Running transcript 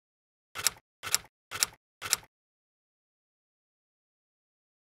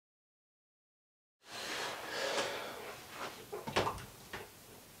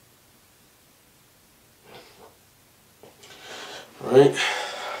All right,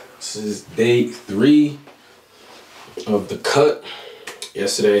 this is day 3 of the cut.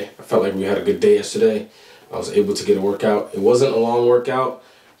 Yesterday, I felt like we had a good day yesterday. I was able to get a workout. It wasn't a long workout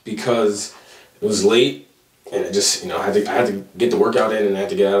because it was late, and it just, I had to get the workout in and I had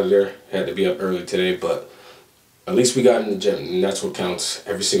to get out of there. I had to be up early today, but at least we got in the gym, and that's what counts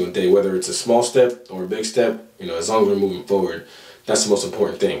every single day, whether it's a small step or a big step. As long as we're moving forward, that's the most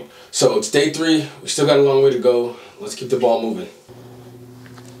important thing. So it's day 3. We still got a long way to go. Let's keep the ball moving.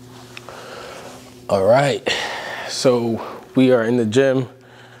 All right, so we are in the gym.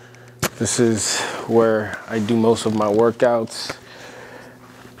 This is where I do most of my workouts,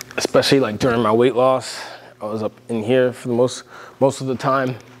 especially like during my weight loss. I was up in here for the most of the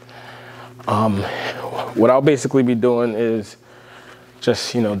time. What I'll basically be doing is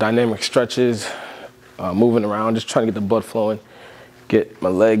just, dynamic stretches, moving around, just trying to get the blood flowing, get my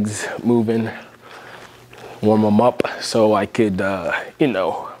legs moving, warm them up so I could,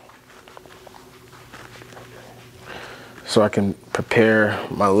 so I can prepare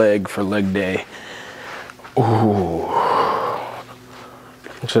my leg for leg day. Ooh.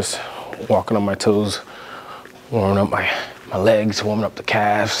 Just walking on my toes, warming up my legs, warming up the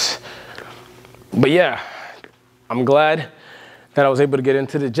calves. But yeah, I'm glad that I was able to get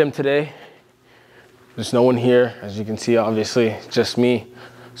into the gym today. There's no one here, as you can see, obviously, just me.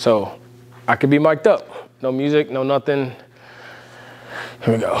 So I could be mic'd up. No music, no nothing.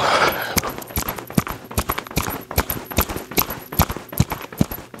 Here we go.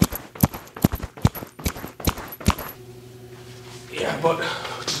 Yeah, but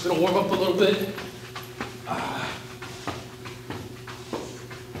just gonna warm up a little bit.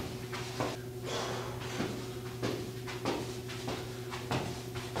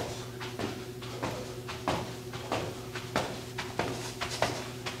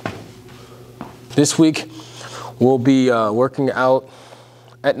 This week, we'll be working out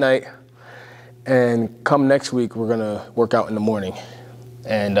at night, and come next week, we're gonna work out in the morning.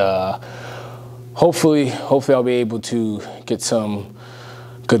 And hopefully I'll be able to get some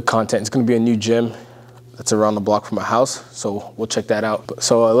good content. It's gonna be a new gym that's around the block from my house, so we'll check that out.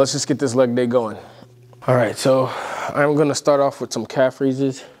 So let's just get this leg day going. All right, so I'm gonna start off with some calf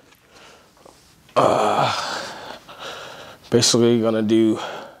raises. Basically gonna do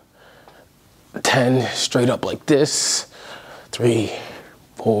 10 straight up like this. 3,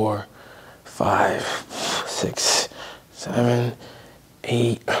 4, 5, 6, 7,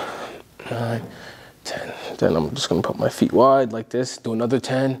 8, 9, 10. Then I'm just gonna put my feet wide like this. Do another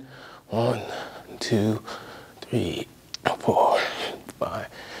 10. 1, 2, 3, 4, 5,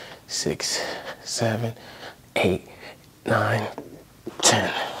 6, 7, 8, 9,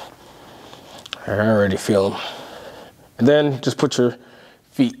 10. I already feel them. And then just put your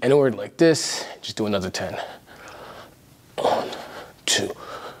feet inward like this. Just do another 10. 1, 2,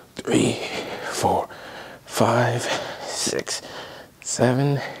 3, 4, 5, 6,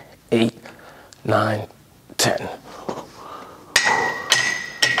 7, 8, 9, 10.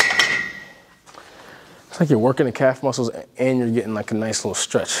 It's like you're working the calf muscles and you're getting like a nice little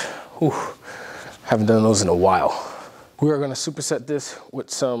stretch. Whew. Haven't done those in a while. We are gonna superset this with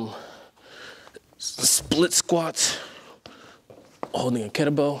some split squats, holding a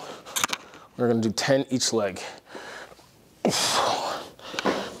kettlebell. We're gonna do 10 each leg.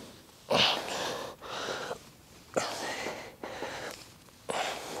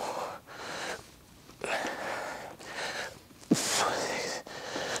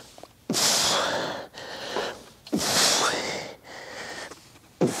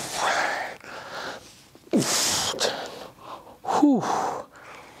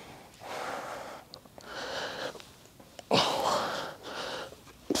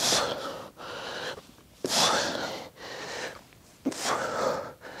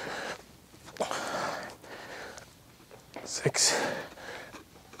 6,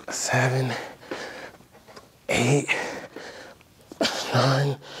 7, 8,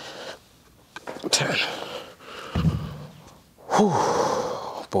 9, 10. Whew,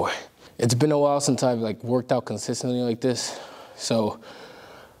 boy. It's been a while since I've worked out consistently like this. So,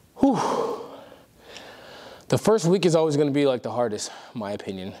 whew. The first week is always gonna be the hardest, in my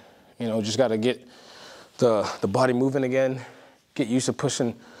opinion. Just gotta get the body moving again, get used to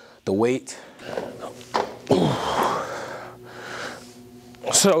pushing the weight.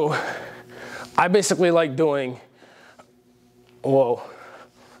 So I basically like doing, when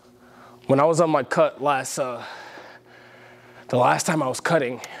I was on my cut the last time I was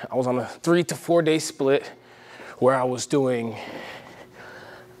cutting, I was on a 3 to 4 day split where I was doing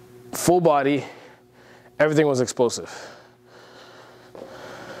full body, everything was explosive.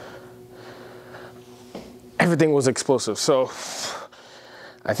 Everything was explosive. So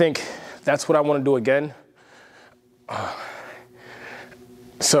I think that's what I want to do again.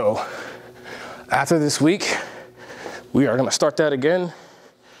 So after this week, we are going to start that again.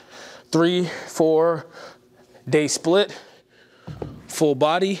 3-4 day split, full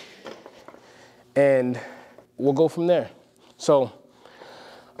body, and we'll go from there. So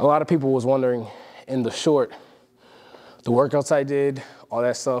a lot of people was wondering in the short, the workouts I did, all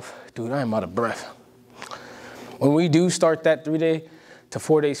that stuff. Dude, I am out of breath. When we do start that 3-day to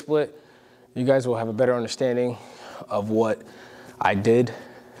 4-day split, you guys will have a better understanding of what I did.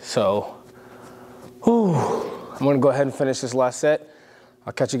 So, I'm gonna go ahead and finish this last set.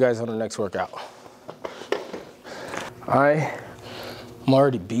 I'll catch you guys on the next workout. I'm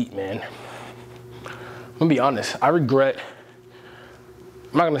already beat, man. I'm gonna be honest, I regret,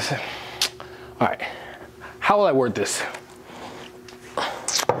 I'm not gonna say, all right, how will I word this?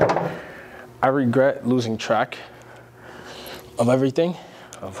 I regret losing track of everything.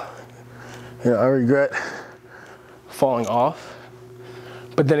 I regret falling off.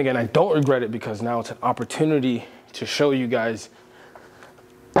 But then again, I don't regret it because now it's an opportunity to show you guys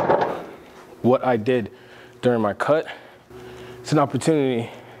what I did during my cut. It's an opportunity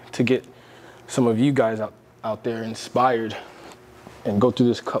to get some of you guys out there inspired and go through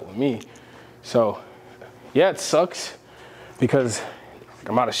this cut with me. So yeah, it sucks because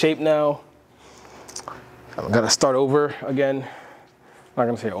I'm out of shape now. I'm gonna start over again. I'm not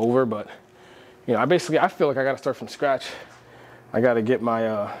gonna say over, but you know, I feel like I gotta start from scratch. I gotta get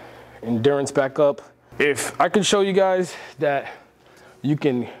my endurance back up. If I could show you guys that you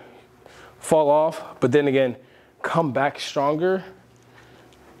can fall off, but then again, come back stronger,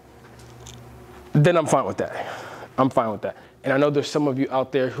 then I'm fine with that. I'm fine with that. And I know there's some of you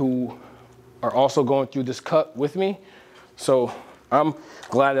out there who are also going through this cut with me. So I'm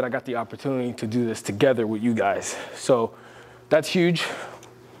glad that I got the opportunity to do this together with you guys. So that's huge.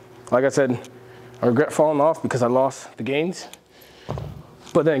 Like I said, I regret falling off because I lost the gains.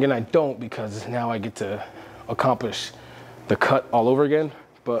 But then again, I don't, because now I get to accomplish the cut all over again,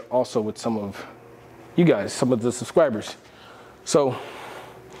 but also with some of you guys, some of the subscribers. So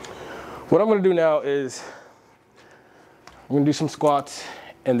what I'm gonna do now is I'm gonna do some squats,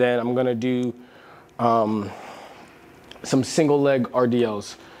 and then I'm gonna do some single leg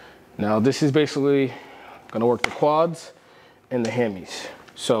RDLs. Now this is basically gonna work the quads and the hammies.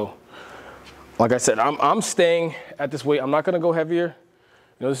 So like I said, I'm staying at this weight. I'm not gonna go heavier.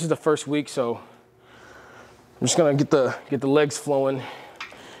 You know, this is the first week, so I'm just gonna get the legs flowing,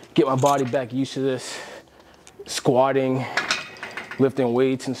 get my body back used to this, squatting, lifting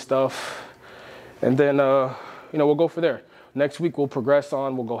weights and stuff. And then, you know, we'll go for there. Next week we'll progress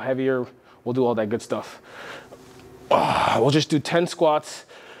on, we'll go heavier, we'll do all that good stuff. We'll just do 10 squats,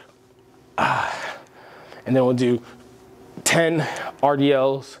 and then we'll do 10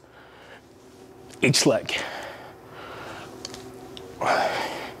 RDLs each leg.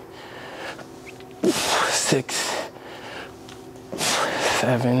 6,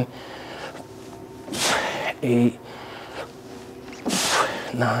 7, 8,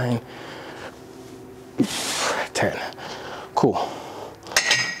 9, 10. Cool.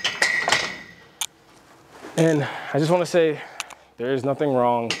 And I just want to say there is nothing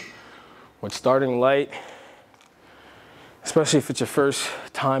wrong with starting light, especially if it's your first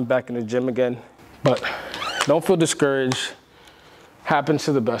time back in the gym again. But don't feel discouraged. Happens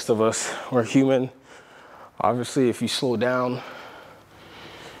to the best of us. We're human. Obviously, if you slow down,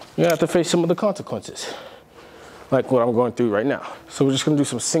 you have to face some of the consequences, like what I'm going through right now. So we're just gonna do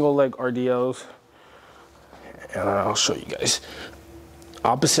some single leg RDLs, and I'll show you guys.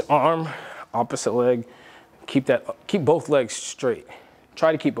 Opposite arm, opposite leg. Keep both legs straight.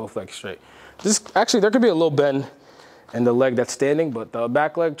 Try to keep both legs straight. Actually, there could be a little bend in the leg that's standing, but the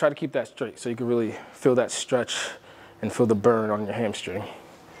back leg, try to keep that straight so you can really feel that stretch and feel the burn on your hamstring.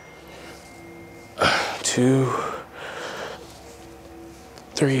 2,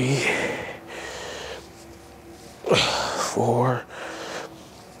 3, 4,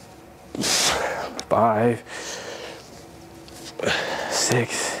 5,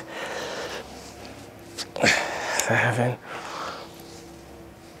 6, 7,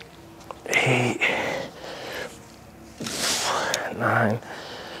 8, 9,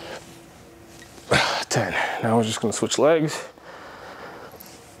 10. Now we're just gonna switch legs.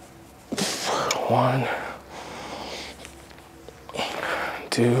 1,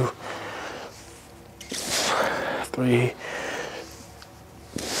 2, 3,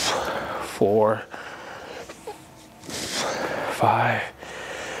 4, 5,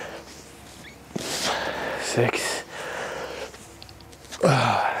 6,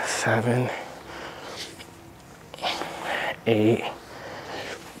 7, 8,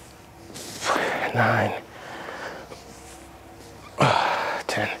 9,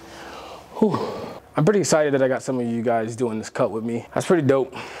 10. Whew. I'm pretty excited that I got some of you guys doing this cut with me. That's pretty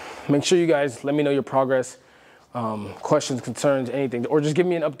dope. Make sure you guys let me know your progress, questions, concerns, anything, or just give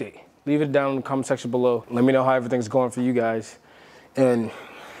me an update. Leave it down in the comment section below. Let me know how everything's going for you guys. And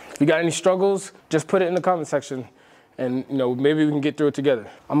if you got any struggles, just put it in the comment section and maybe we can get through it together.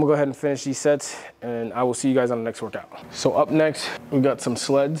 I'm gonna go ahead and finish these sets and I will see you guys on the next workout. So up next, we got some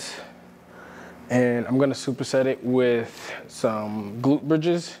sleds and I'm gonna superset it with some glute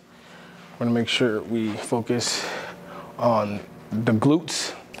bridges. I'm gonna make sure we focus on the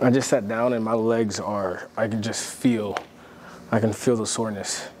glutes. I just sat down and my legs are, I can feel the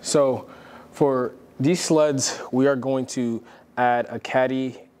soreness. So for these sleds, we are going to add a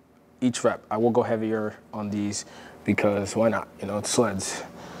caddy each rep. I will go heavier on these because why not? It's sleds,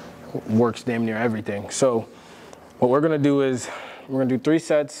 works damn near everything. So what we're gonna do is we're gonna do 3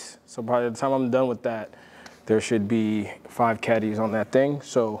 sets. So by the time I'm done with that, there should be 5 caddies on that thing.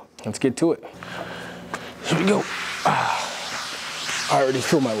 So let's get to it. Here we go. I already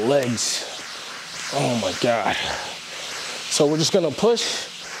feel my legs. Oh my God. So we're just gonna push.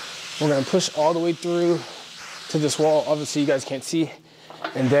 We're gonna push all the way through to this wall. Obviously you guys can't see.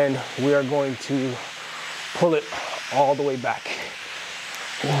 And then we are going to pull it all the way back.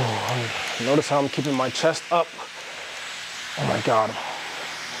 Ooh, notice how I'm keeping my chest up. Oh my God.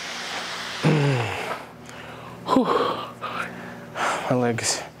 My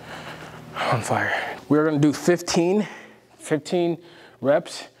legs on fire. We're gonna do 15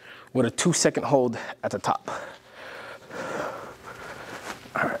 reps with a 2-second hold at the top.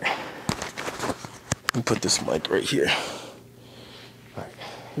 All right, let me put this mic right here. All right,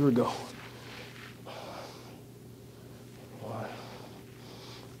 here we go. 1,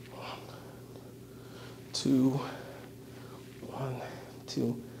 2, 1,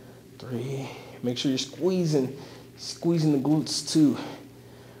 2, 3. Make sure you're squeezing the glutes too.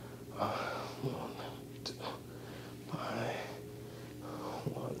 1, 2, 5,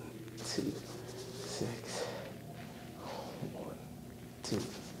 1, 2, 6, 1, 2,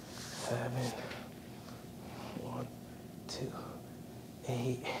 7, 1, 2,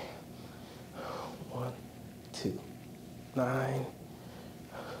 8, 1, 2, 9,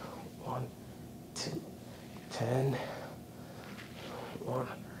 1, 2, 10, 1,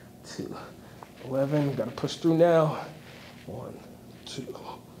 2, 11. Gotta push through now. 1, 2,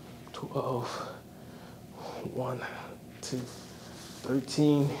 12, 1, 2,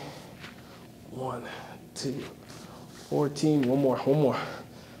 13, 1, 2, 14. One more.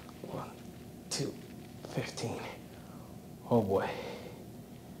 1, 2, 15. Oh boy.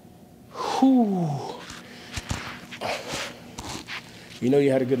 Whew.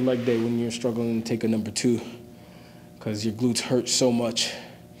 You had a good leg day when you're struggling to take a number 2 because your glutes hurt so much.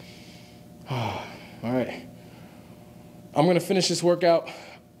 All right. I'm gonna finish this workout.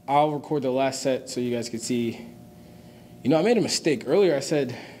 I'll record the last set so you guys can see. I made a mistake. Earlier I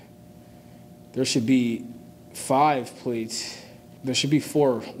said there should be 5 plates. There should be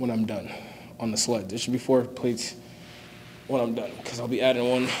 4 when I'm done on the sled. There should be 4 plates when I'm done because I'll be adding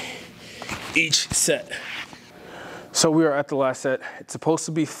 1 each set. So we are at the last set. It's supposed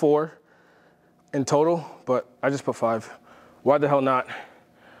to be 4 in total, but I just put 5. Why the hell not?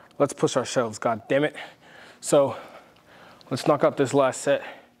 Let's push ourselves, God damn it. So let's knock out this last set,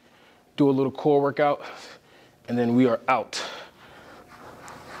 do a little core workout, and then we are out.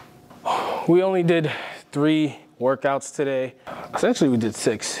 We only did 3 workouts today. Essentially we did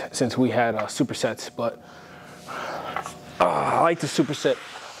 6 since we had supersets, but I like to superset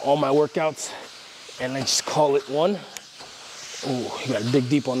all my workouts and I just call it 1. Ooh, you gotta dig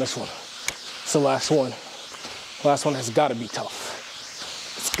deep on this one. It's the last one. Last one has gotta be tough.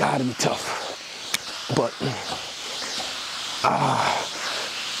 It's gotta be tough. But,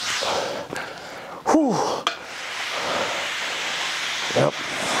 whew. Yep.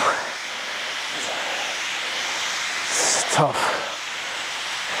 It's tough.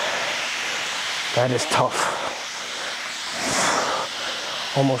 That is tough.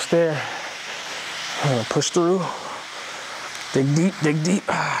 Almost there. I'm gonna push through. Dig deep, dig deep.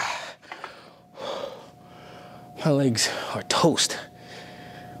 My legs are toast.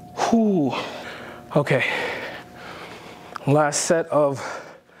 Whew. Okay. Last set of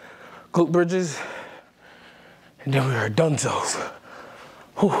glute bridges, and then we are donezos.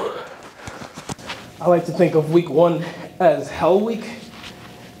 Whew. I like to think of week 1 as hell week,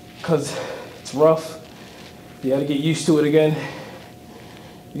 because it's rough. You gotta get used to it again.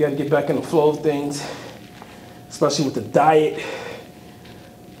 You gotta get back in the flow of things, especially with the diet,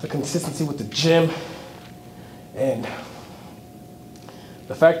 the consistency with the gym, and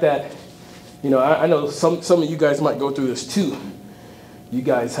the fact that You know, I know some of you guys might go through this too. You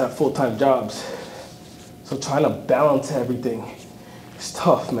guys have full-time jobs. So trying to balance everything, it's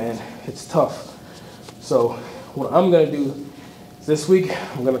tough, man. It's tough. So what I'm gonna do is this week,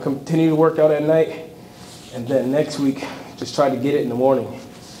 I'm gonna continue to work out at night, and then next week, just try to get it in the morning.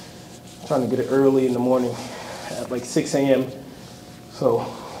 I'm trying to get it early in the morning at like 6 a.m. So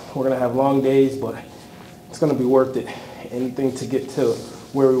we're gonna have long days, but it's gonna be worth it. Anything to get to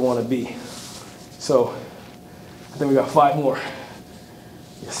where we wanna be. So I think we got 5 more.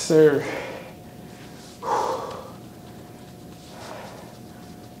 Yes, sir.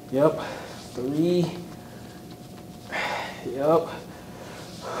 Yep. 3. Yep.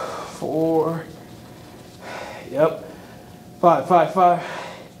 4. Yep. 5.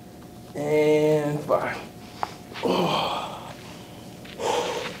 And 5. Oh.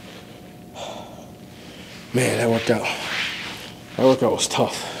 Man, that worked out. That workout was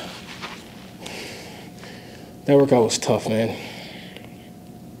tough. That workout was tough, man.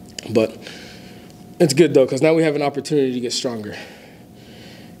 But it's good though, because now we have an opportunity to get stronger.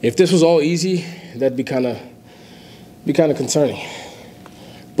 If this was all easy, that'd be kind of concerning.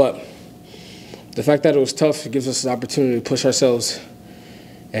 But the fact that it was tough, it gives us an opportunity to push ourselves,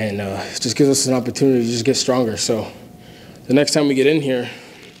 and it just gives us an opportunity to just get stronger. So the next time we get in here,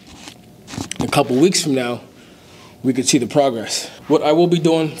 a couple weeks from now, we could see the progress. What I will be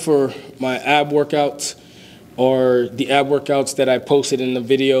doing for my ab workouts are the ab workouts that I posted in the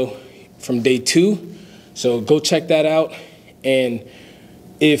video from day 2. So go check that out. And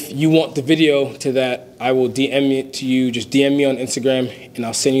if you want the video to that, I will DM it to you. Just DM me on Instagram and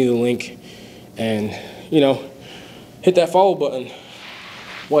I'll send you the link. And, you know, hit that follow button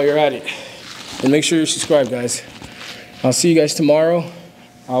while you're at it. And make sure you're subscribed, guys. I'll see you guys tomorrow.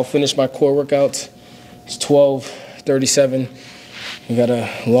 I'll finish my core workouts. It's 12:37. We got a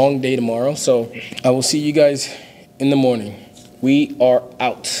long day tomorrow, so I will see you guys in the morning. We are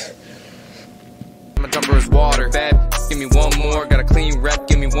out. My jumper is water. Bad, give me one more. Got a clean rep,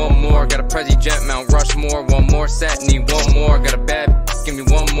 give me one more. Got a Prezi Jet Mount Rushmore, one more set, need one more. Got a bad, give me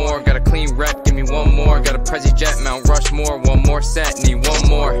one more. Got a clean rep, give me one more. Got a Prezi Jet Mount Rushmore, one more set, need one